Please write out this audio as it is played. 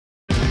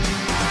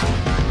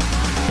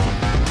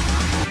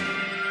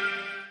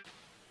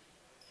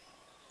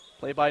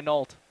Played by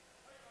Nolt.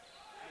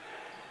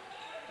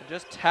 And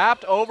just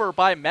tapped over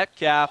by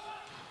Metcalf.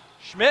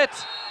 Schmidt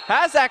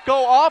has that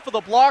go off of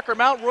the blocker.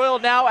 Mount Royal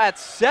now at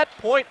set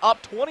point,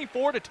 up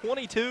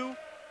 24-22.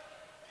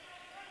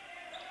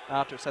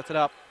 Mounter sets it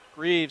up.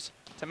 Greaves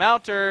to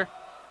Mounter.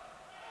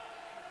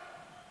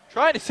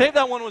 Trying to save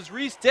that one was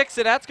Reese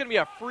Dixon. That's going to be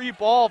a free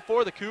ball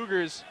for the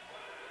Cougars.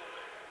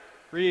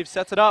 Greaves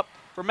sets it up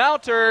for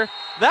Mounter.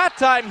 That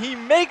time he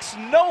makes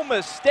no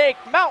mistake.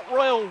 Mount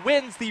Royal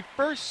wins the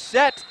first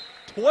set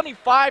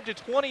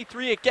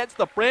 25-23 against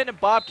the Brandon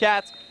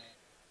Bobcats.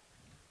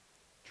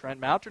 Trent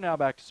Mounter now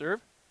back to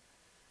serve.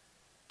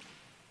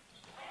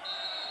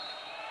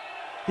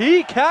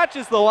 He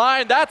catches the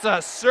line. That's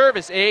a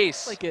service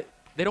ace. Like it,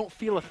 they don't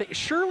feel a thing.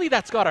 Surely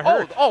that's got to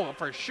hurt. Oh,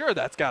 for sure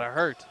that's got to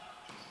hurt.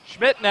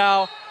 Schmidt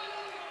now,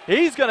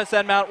 he's going to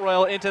send Mount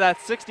Royal into that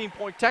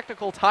 16-point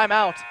technical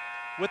timeout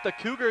with the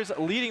Cougars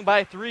leading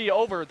by 3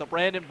 over the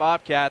Brandon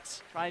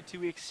Bobcats, trying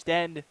to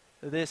extend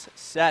this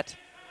set.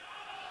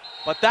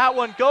 But that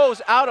one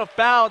goes out of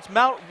bounds.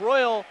 Mount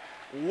Royal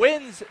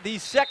wins the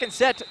second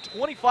set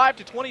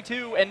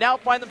 25-22 and now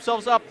find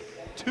themselves up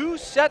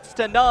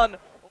 2-0.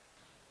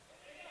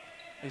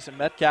 Mason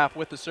Metcalf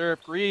with the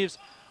serve. Greaves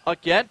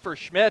again for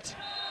Schmidt.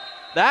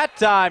 That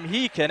time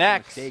he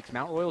connects. Mistakes.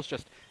 Mount Royal's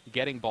just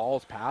getting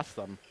balls past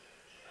them.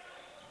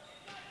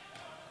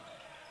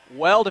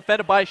 Well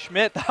defended by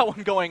Schmidt. That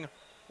one going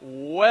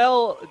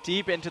well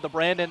deep into the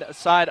Brandon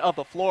side of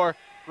the floor.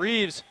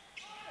 Greaves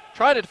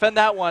trying to defend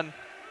that one.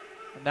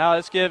 And now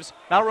this gives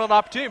Mount Royal an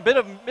opportunity. A bit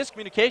of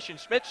miscommunication.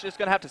 Schmidt's just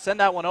going to have to send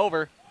that one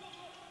over.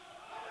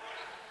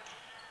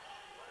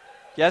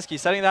 Gieske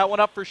setting that one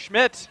up for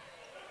Schmidt.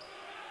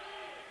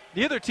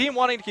 Neither team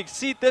wanting to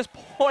concede this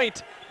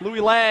point. Louis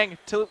Lang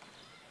to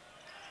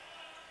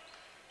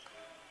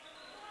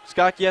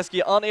Scott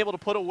Gieske unable to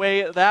put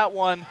away that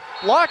one.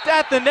 Blocked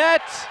at the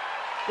net,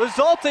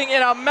 resulting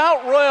in a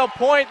Mount Royal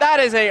point.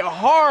 That is a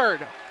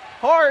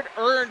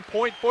hard-earned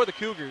point for the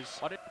Cougars.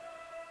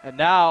 And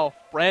now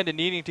Brandon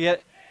needing to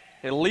get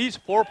at least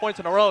 4 points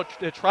in a row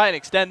to try and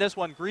extend this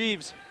one.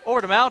 Greaves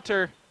over to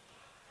Mounter.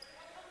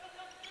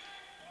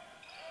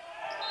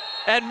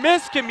 And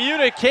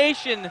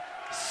miscommunication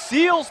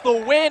seals the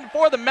win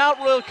for the Mount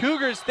Royal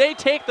Cougars. They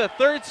take the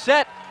third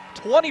set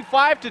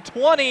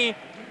 25-20.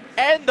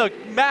 End the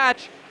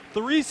match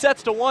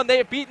 3-1. They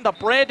have beaten the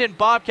Brandon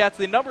Bobcats,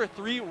 the number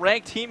 3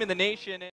 ranked team in the nation.